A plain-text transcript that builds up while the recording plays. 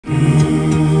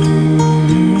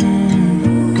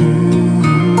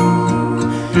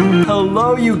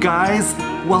guys,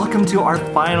 welcome to our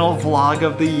final vlog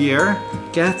of the year.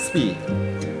 Gatsby,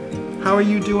 how are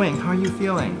you doing? How are you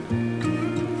feeling?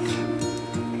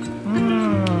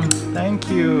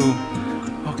 Thank you.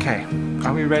 Okay,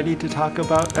 are we ready to talk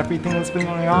about everything that's been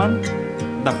going on?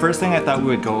 The first thing I thought we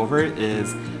would go over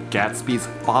is Gatsby's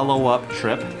follow-up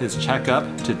trip, his checkup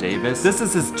to Davis. This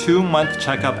is his 2-month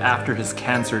checkup after his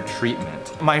cancer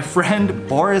treatment. My friend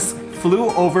Boris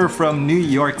flew over from New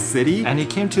York City and he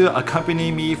came to accompany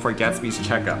me for Gatsby's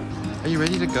checkup. Are you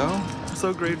ready to go? I'm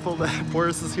so grateful that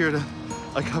Boris is here to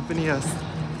accompany us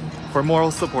for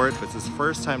moral support. It's his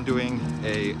first time doing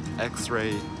a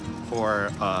x-ray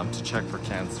for to check for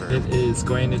cancer. It is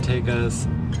going to take us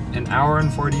an hour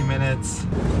and 40 minutes.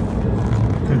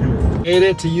 Made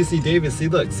it to UC Davis. See,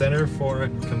 look, Center for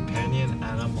Companion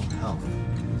Animal Health.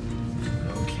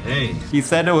 Okay. He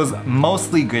said it was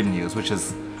mostly good news, which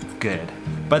is good.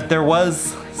 But there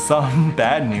was some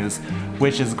bad news,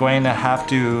 which is going to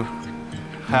have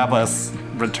us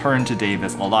return to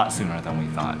Davis a lot sooner than we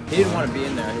thought. He didn't want to be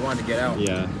in there, he wanted to get out.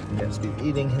 Yeah. Gatsby's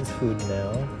eating his food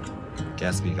now.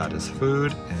 Gatsby got his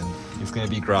food and he's gonna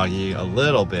be groggy a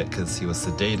little bit because he was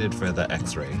sedated for the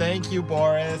x-ray. Thank you,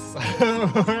 Boris,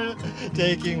 for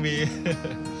taking me,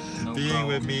 being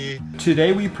with me.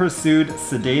 Today we pursued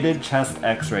sedated chest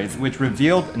x-rays, which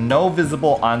revealed no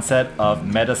visible onset of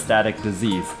metastatic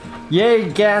disease. Yay,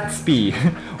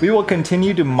 Gatsby! We will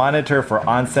continue to monitor for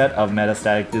onset of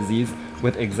metastatic disease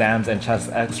with exams and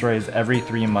chest x-rays every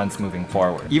 3 months moving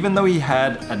forward. Even though he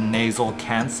had a nasal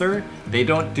cancer, they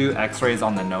don't do x-rays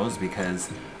on the nose because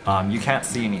you can't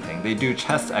see anything. They do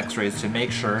chest x-rays to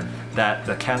make sure that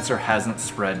the cancer hasn't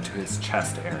spread to his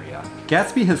chest area.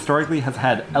 Gatsby historically has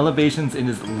had elevations in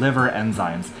his liver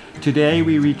enzymes. Today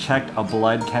we rechecked a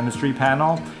blood chemistry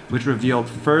panel which revealed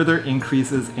further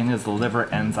increases in his liver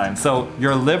enzymes. So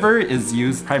your liver is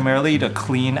used primarily to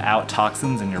clean out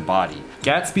toxins in your body.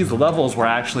 Gatsby's levels were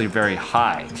actually very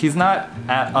high. He's not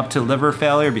up to liver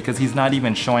failure because he's not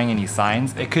even showing any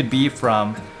signs. It could be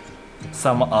from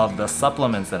some of the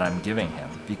supplements that I'm giving him,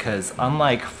 because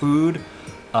unlike food,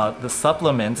 the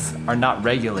supplements are not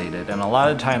regulated, and a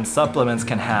lot of times supplements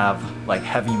can have like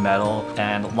heavy metal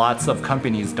and lots of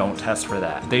companies don't test for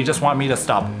that. They just want me to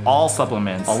stop all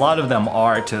supplements. A lot of them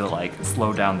are to like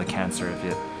slow down the cancer if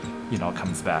it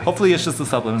comes back. Hopefully it's just the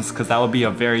supplements because that would be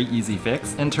a very easy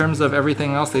fix. In terms of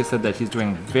everything else, they said that he's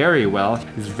doing very well.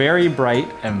 He's very bright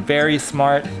and very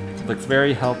smart, looks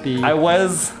very healthy. I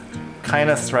was kind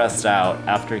of stressed out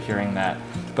after hearing that,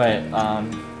 but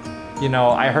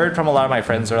I heard from a lot of my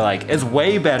friends who are like, it's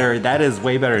way better, that is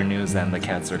way better news than the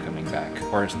cancer coming back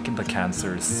or the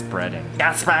cancer spreading.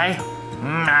 Gatsby!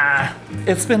 Nah.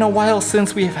 It's been a while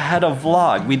since we've had a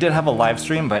vlog. We did have a live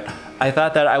stream, but I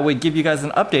thought that I would give you guys an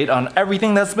update on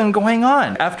everything that's been going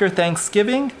on. After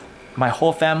Thanksgiving, my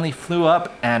whole family flew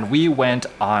up and we went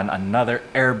on another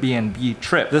Airbnb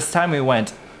trip. This time we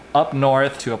went up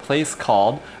north to a place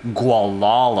called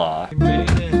Gualala. We made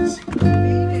it.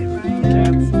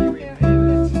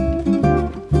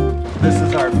 This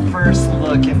is our first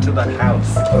look into the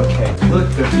house. Okay, look,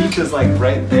 the beach is like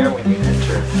right there when you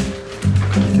enter.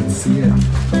 You can see it.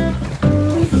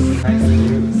 Nice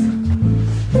views.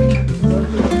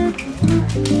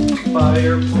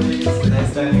 Fireplace,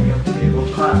 nice dining room table,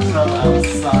 hot tub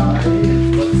outside,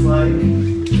 looks like.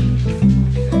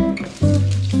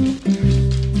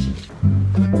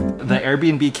 The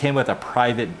Airbnb came with a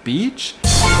private beach. You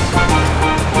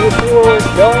see where we're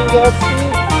going, Gatsby?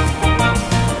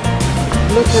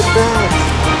 Look at that!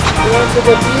 We're to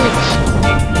the beach!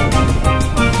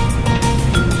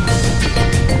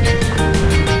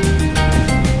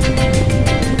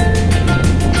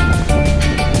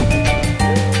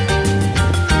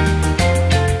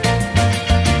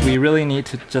 We really need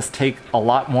to just take a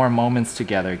lot more moments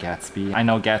together, Gatsby. I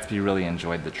know Gatsby really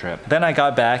enjoyed the trip. Then I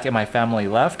got back and my family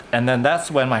left, and then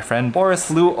that's when my friend Boris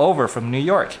flew over from New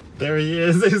York. There he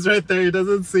is, he's right there, he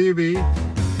doesn't see me.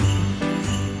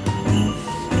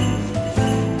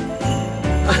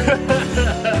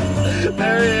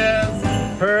 There he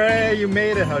is! Hooray, you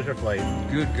made it. How's your flight?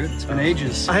 Good. It's been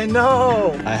ages. I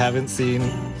know! I haven't seen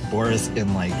Boris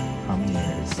in like, how many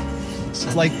years?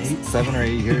 It's like 7 or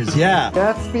 8 years. Yeah.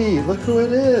 Gatsby, look who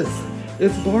it is.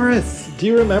 It's Boris. Do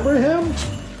you remember him?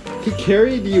 He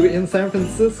carried you in San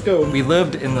Francisco. We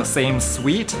lived in the same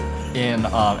suite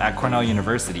at Cornell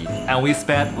University, and we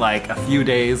spent like a few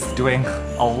days doing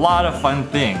a lot of fun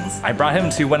things. I brought him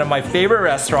to one of my favorite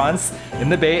restaurants in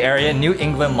the Bay Area, New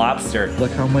England Lobster.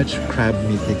 Look how much crab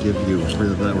meat they give you for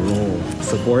the roll.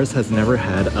 So Boris has never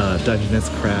had a Dungeness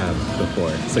crab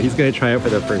before, so he's gonna try it for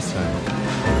the first time.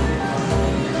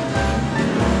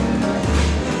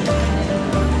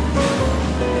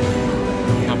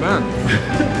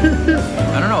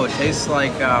 I don't know. It tastes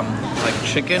like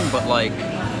chicken, but like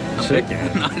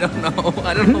Chicken? I don't know.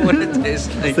 I don't know what it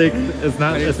tastes like. It's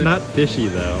not fishy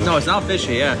though. No, it's not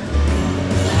fishy. Yeah.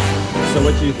 So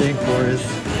what do you think, Boris?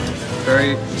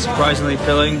 Very surprisingly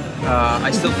filling.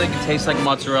 I still think it tastes like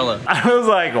mozzarella. I was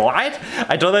like, what?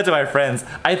 I told that to my friends.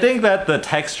 I think that the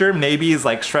texture maybe is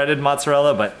like shredded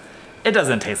mozzarella, but it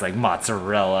doesn't taste like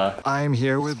mozzarella. I'm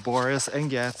here with Boris and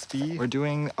Gatsby. We're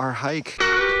doing our hike. There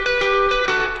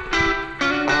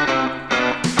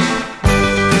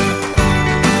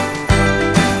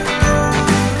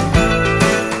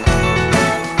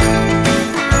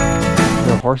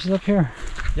are horses up here?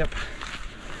 Yep.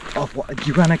 Oh, what,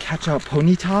 you gonna catch a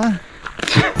ponyta?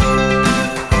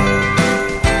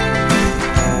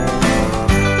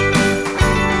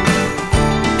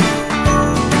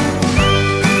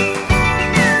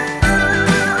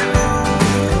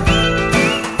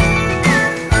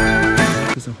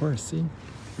 There's a horse, see?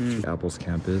 Apples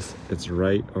campus, it's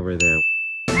right over there.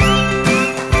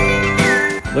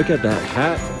 Look at that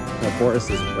hat that Boris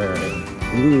is wearing.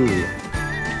 Ooh.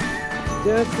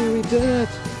 Gatsby, we did it!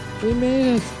 We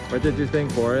made it! What did you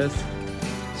think, Boris?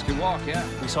 It's a good walk, yeah.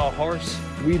 We saw a horse.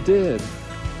 We did.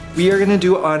 We are gonna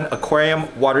do an aquarium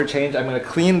water change. I'm gonna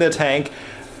clean the tank.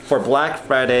 For Black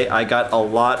Friday, I got a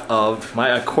lot of my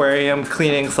aquarium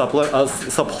cleaning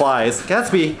supplies.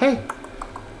 Gatsby, hey!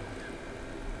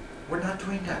 We're not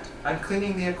doing that. I'm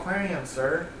cleaning the aquarium,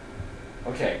 sir.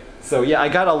 Okay, so yeah, I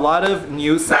got a lot of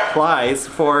new supplies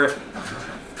for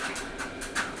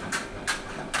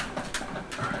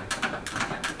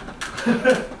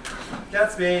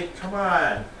Gatsby, come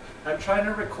on. I'm trying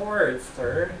to record,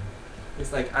 sir.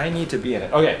 He's like, I need to be in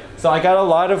it. Okay, so I got a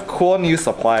lot of cool new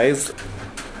supplies.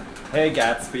 Hey,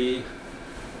 Gatsby.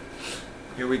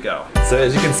 Here we go. So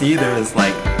as you can see, there is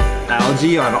like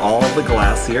algae on all of the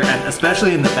glass here, and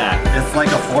especially in the back. It's like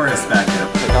a forest back here.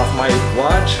 Take off my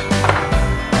watch.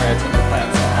 Alright, take the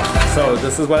plants off. So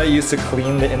this is what I use to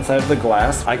clean the inside of the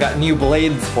glass. I got new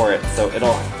blades for it, so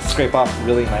it'll scrape off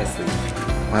really nicely.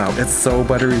 Wow, it's so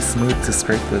buttery smooth to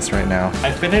scrape this right now.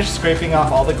 I finished scraping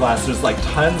off all the glass. There's like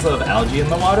tons of algae in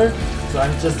the water. So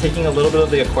I'm just taking a little bit of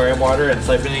the aquarium water and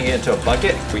siphoning it into a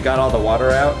bucket. We got all the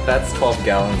water out. That's 12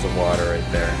 gallons of water right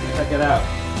there. Check it out.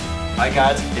 I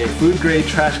got a food grade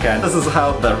trash can. This is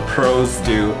how the pros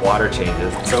do water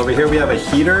changes. So over here we have a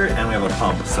heater and we have a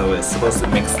pump. So it's supposed to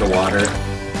mix the water.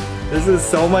 This is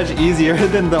so much easier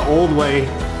than the old way,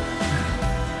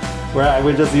 where I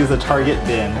would just use a Target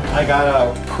bin. I got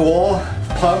a pool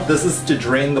pump. This is to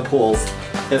drain the pools.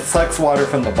 It sucks water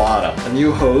from the bottom. A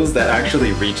new hose that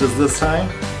actually reaches this time.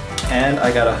 And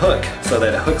I got a hook so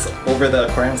that it hooks over the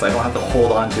aquarium so I don't have to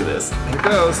hold on to this. Here it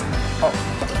goes.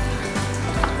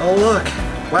 Oh look.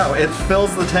 Wow, it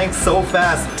fills the tank so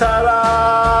fast.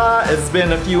 Ta-da! It's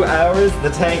been a few hours. The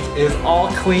tank is all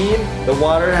clean. The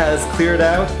water has cleared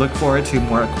out. Look forward to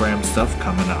more aquarium stuff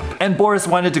coming up. And Boris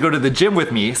wanted to go to the gym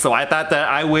with me, so I thought that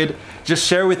I would just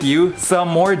share with you some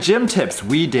more gym tips.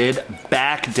 We did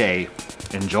back day.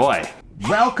 Enjoy.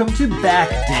 Welcome to back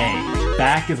day.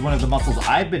 Back is one of the muscles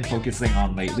I've been focusing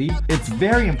on lately. It's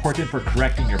very important for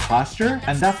correcting your posture,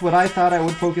 and that's what I thought I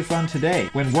would focus on today.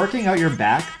 When working out your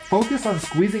back, focus on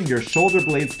squeezing your shoulder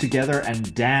blades together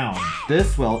and down.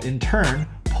 This will, in turn,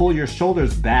 pull your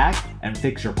shoulders back and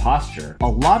fix your posture. A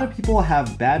lot of people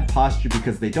have bad posture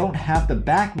because they don't have the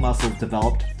back muscles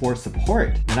developed for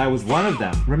support, and I was one of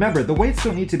them. Remember, the weights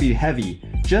don't need to be heavy.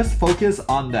 Just focus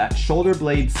on that shoulder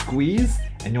blade squeeze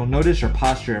and you'll notice your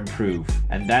posture improve.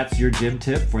 And that's your gym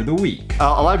tip for the week. A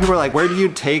lot of people are like, where do you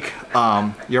take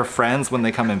your friends when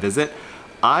they come and visit?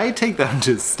 I take them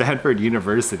to Stanford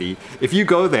University. If you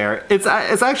go there,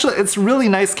 it's really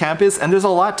nice campus and there's a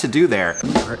lot to do there.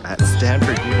 We're at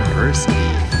Stanford University.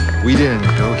 We didn't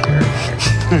go here.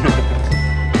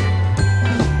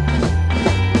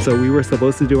 So we were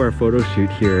supposed to do our photo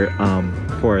shoot here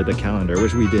for the calendar,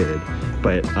 which we did.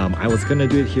 But I was gonna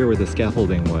do it here where the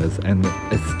scaffolding was, and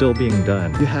it's still being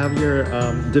done. You have your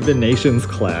divinations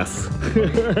class.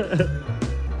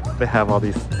 They have all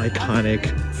these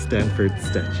iconic Stanford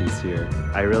statues here.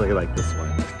 I really like this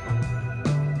one.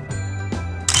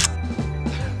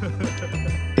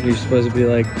 You're supposed to be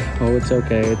like, oh, it's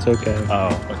okay, it's okay.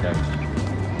 Oh, okay.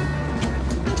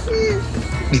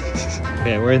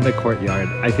 Okay, we're in the courtyard.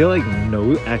 I feel like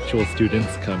no actual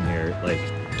students come here, like,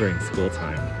 during school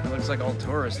time. It looks like all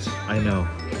tourists. I know.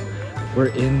 We're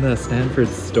in the Stanford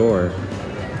store.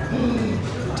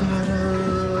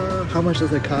 Ta-da! How much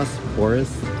does it cost, Boris?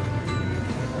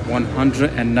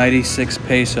 196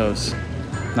 pesos.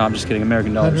 No, I'm just kidding,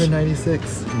 American dollars.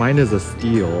 196. Mine is a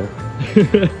steal.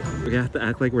 We have to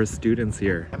act like we're students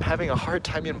here. I'm having a hard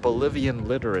time in Bolivian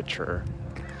literature.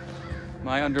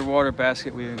 My underwater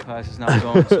basket weaving class is not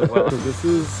going so well. So this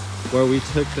is where we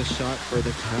took the shot for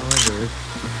the calendar.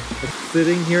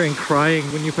 Sitting here and crying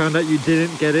when you found out you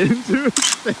didn't get into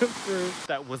Stanford.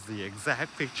 That was the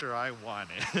exact picture I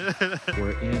wanted.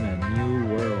 We're in a new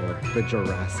world, the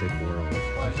Jurassic world.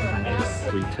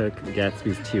 We took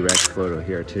Gatsby's T-Rex photo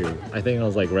here too. I think it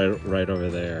was like right over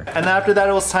there. And after that,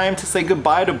 it was time to say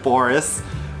goodbye to Boris.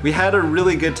 We had a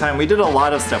really good time. We did a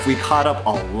lot of stuff. We caught up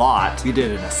a lot. We did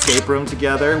an escape room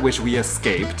together, which we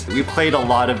escaped. We played a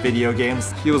lot of video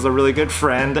games. He was a really good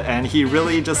friend and he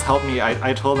really just helped me.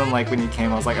 I told him like when he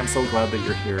came, I was like, I'm so glad that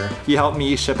you're here. He helped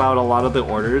me ship out a lot of the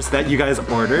orders that you guys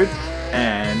ordered.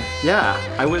 And yeah,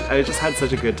 I just had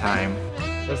such a good time.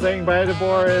 We're saying bye to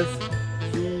Boris.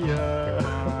 See ya.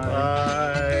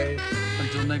 Bye.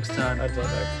 Until next time. Until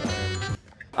next time.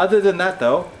 Other than that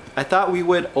though, I thought we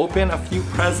would open a few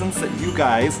presents that you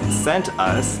guys sent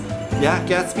us. Yeah,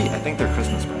 Gatsby, I think they're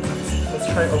Christmas presents. Let's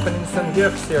try opening some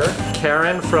gifts here.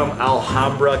 Karen from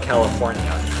Alhambra, California.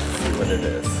 Let's see what it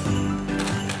is.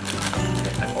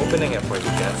 Okay, I'm opening it for you,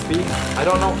 Gatsby. I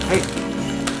don't know. Hey,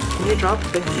 can you drop?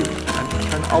 Thank you. I'm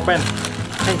trying to open.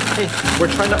 Hey,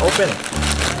 we're trying to open.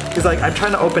 He's like, I'm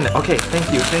trying to open it. Okay,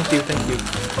 thank you. Open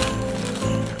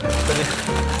it.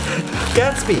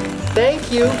 Gatsby,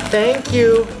 thank you.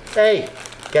 Hey,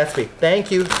 Gatsby,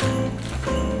 thank you.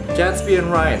 Gatsby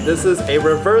and Ryan, this is a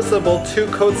reversible 2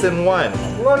 coats in 1.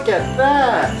 Look at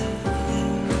that.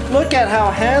 Look at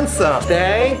how handsome.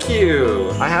 Thank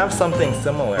you. I have something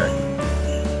similar.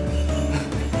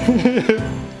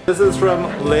 This is from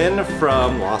Lynn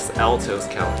from Los Altos,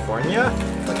 California.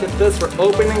 Look at this, we're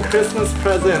opening Christmas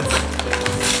presents.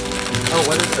 Oh,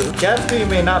 what is this? Gatsby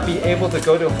may not be able to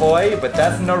go to Hawaii, but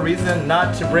that's no reason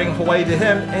not to bring Hawaii to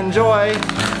him. Enjoy!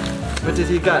 What did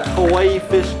he got? Hawaii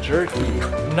fish jerky.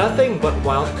 Nothing but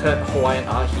wild-cut Hawaiian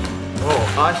ahi.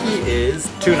 Oh, ahi is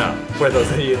tuna, for those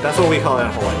of you. That's what we call it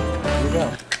in Hawaii. Here we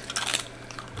go.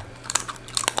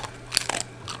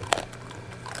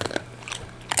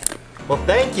 Well,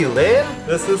 thank you, Lynn.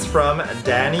 This is from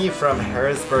Danny from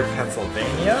Harrisburg,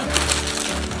 Pennsylvania.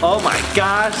 Oh my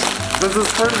gosh, this is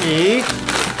for me.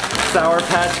 Sour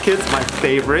Patch Kids, my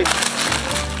favorite.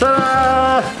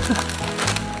 Ta-da!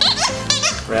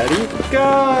 Ready?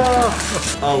 Go!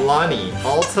 Alani,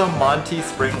 Alta Monte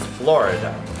Springs,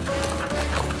 Florida.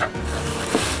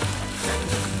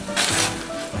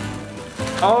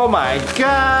 Oh my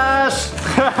gosh!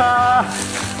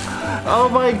 Oh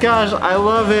my gosh, I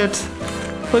love it.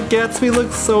 Look, Gatsby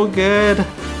looks so good.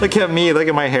 Look at me, look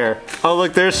at my hair. Oh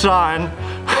look, there's Sean.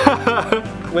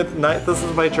 With night, this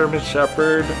is my German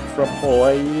Shepherd from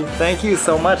Hawaii. Thank you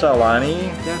so much,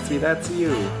 Alani. Gatsby, that's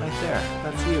you. Right there,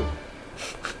 that's you.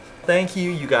 Thank you,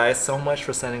 you guys, so much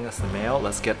for sending us the mail.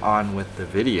 Let's get on with the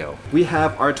video. We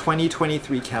have our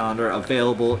 2023 calendar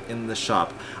available in the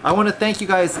shop. I want to thank you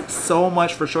guys so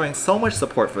much for showing so much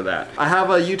support for that. I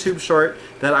have a YouTube short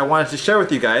that I wanted to share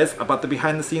with you guys about the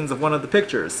behind the scenes of one of the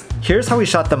pictures. Here's how we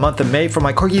shot the month of May for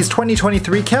my Corgi's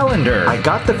 2023 calendar. I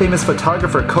got the famous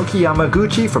photographer Koki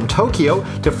Yamaguchi from Tokyo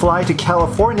to fly to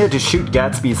California to shoot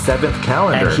Gatsby's 7th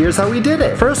calendar. And here's how we did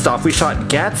it. First off, we shot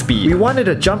Gatsby. We wanted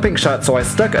a jumping shot, so I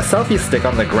stuck a selfie stick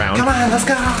on the ground. Come on, let's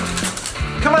go!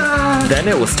 Come on! Then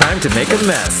it was time to make a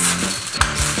mess.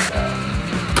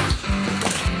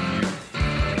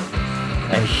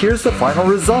 And here's the final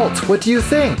result. What do you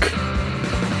think?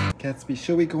 Gatsby,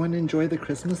 should we go and enjoy the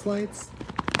Christmas lights?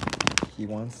 He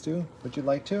wants to. Would you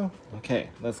like to? Okay,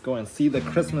 let's go and see the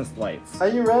Christmas lights. Are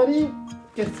you ready?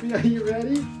 Gatsby, are you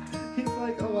ready? He's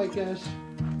like, oh my gosh.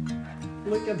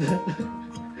 Look at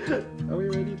that. Are we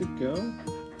ready to go?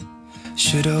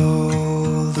 Should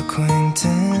old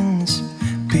acquaintance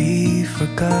be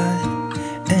forgot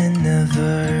and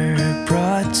never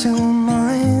brought to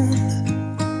mind?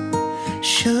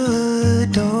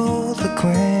 Should old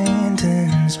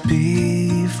acquaintance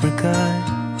be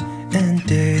forgot and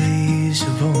days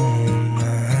of old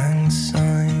lang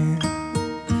syne?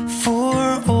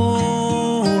 For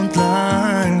old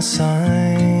lang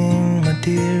syne, my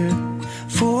dear,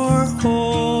 for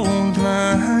old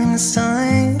lang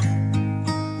syne,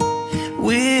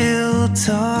 we'll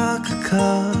talk a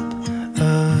cup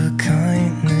of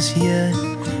kindness yet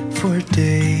for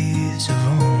days of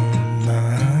old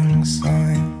lang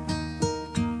syne.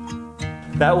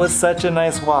 That was such a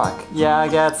nice walk. Yeah,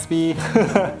 Gatsby.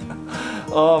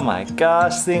 Oh my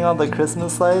gosh, seeing all the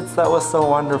Christmas lights, that was so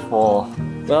wonderful.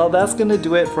 Well, that's gonna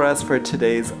do it for us for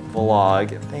today's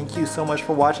vlog. Thank you so much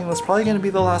for watching. This is probably gonna be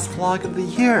the last vlog of the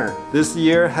year. This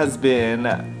year has been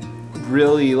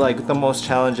really like the most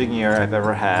challenging year I've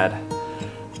ever had.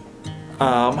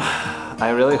 I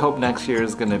really hope next year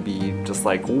is gonna be just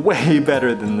like way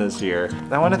better than this year.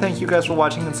 I want to thank you guys for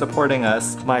watching and supporting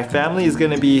us. My family is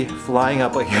gonna be flying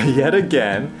up like yet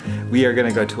again. We are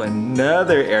gonna go to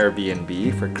another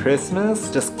Airbnb for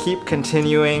Christmas. Just keep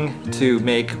continuing to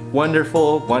make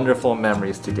wonderful, wonderful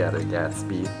memories together,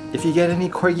 Gatsby. If you get any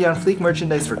Corgi on Fleek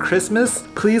merchandise for Christmas,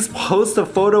 please post a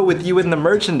photo with you in the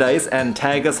merchandise and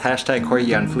tag us hashtag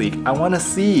Corgi on Fleek. I wanna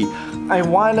see. I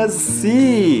wanna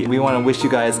see. We wanna wish you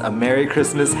guys a Merry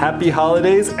Christmas, Happy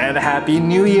Holidays, and Happy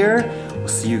New Year. We'll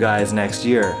see you guys next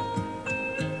year.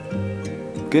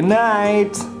 Good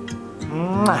night.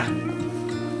 Mwah.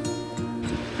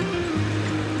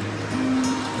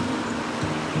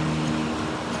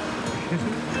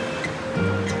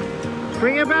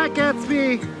 Bring it back,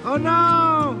 Gatsby! Oh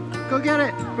no! Go get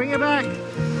it! Bring it back!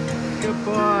 Good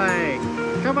boy!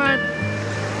 Come on!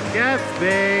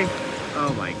 Gatsby!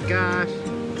 Oh my gosh!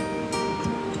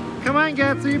 Come on,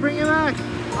 Gatsby! Bring it back!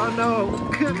 Oh no!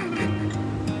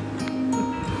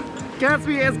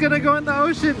 Gatsby, it's gonna go in the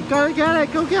ocean! Go get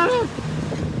it! Go get it!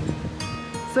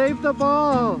 Save the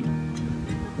ball!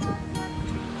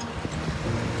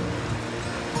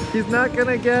 He's not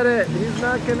gonna get it! He's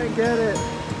not gonna get it!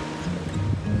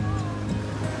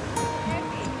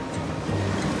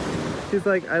 He's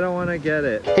like, I don't want to get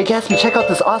it. Hey Gatsby, check out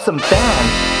this awesome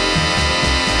fan!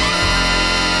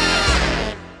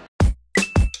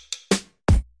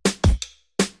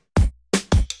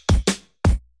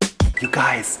 You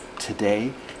guys,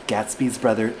 today, Gatsby's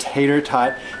brother Tater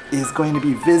Tot is going to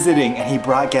be visiting and he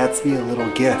brought Gatsby a little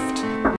gift.